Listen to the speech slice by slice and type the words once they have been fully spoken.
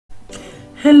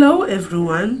Hello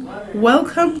everyone,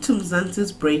 welcome to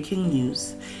Mzansi's Breaking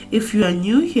News. If you are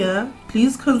new here,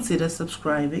 please consider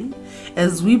subscribing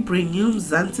as we bring you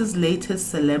Mzansi's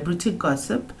latest celebrity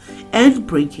gossip and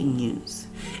breaking news.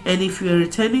 And if you're a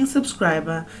returning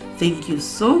subscriber, thank you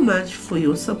so much for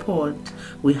your support.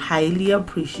 We highly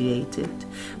appreciate it.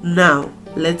 Now,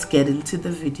 let's get into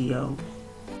the video.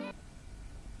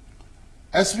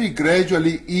 As we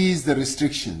gradually ease the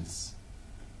restrictions,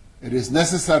 it is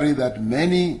necessary that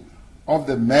many of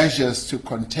the measures to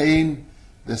contain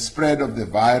the spread of the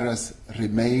virus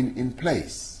remain in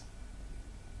place.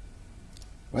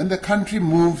 When the country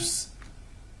moves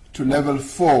to level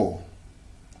 4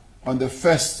 on the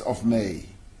 1st of May,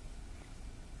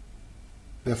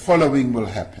 the following will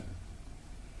happen.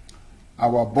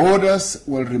 Our borders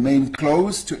will remain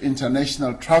closed to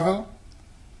international travel,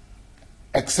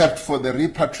 except for the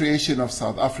repatriation of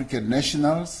South African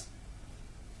nationals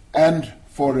and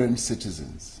foreign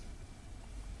citizens.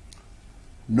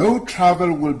 No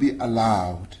travel will be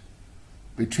allowed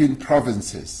between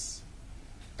provinces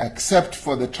except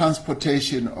for the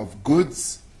transportation of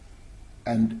goods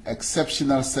and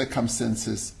exceptional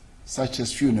circumstances such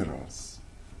as funerals.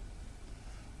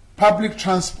 Public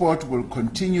transport will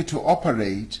continue to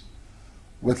operate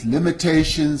with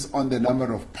limitations on the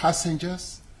number of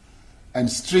passengers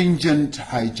and stringent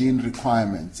hygiene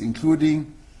requirements,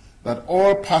 including that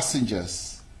all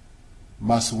passengers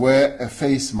must wear a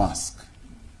face mask.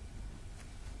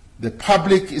 The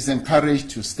public is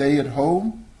encouraged to stay at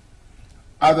home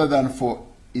other than for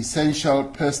essential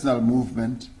personal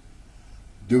movement,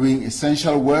 doing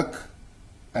essential work,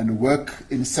 and work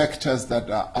in sectors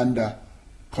that are under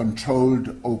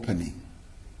controlled opening.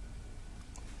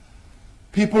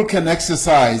 People can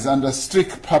exercise under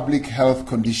strict public health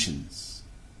conditions.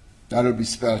 That will be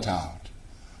spelled out.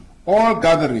 All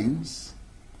gatherings,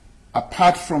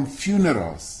 apart from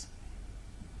funerals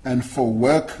and for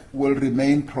work, will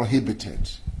remain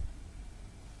prohibited.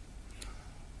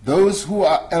 Those who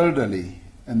are elderly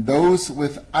and those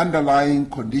with underlying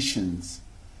conditions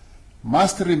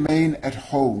must remain at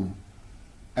home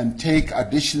and take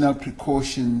additional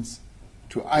precautions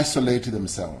to isolate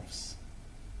themselves.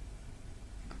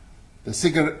 The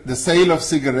sale of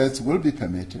cigarettes will be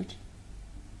permitted.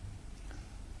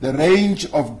 The range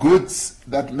of goods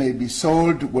that may be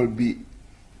sold will be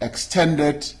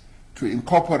extended to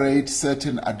incorporate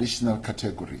certain additional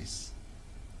categories.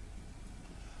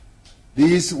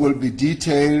 These will be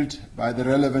detailed by the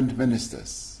relevant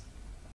ministers.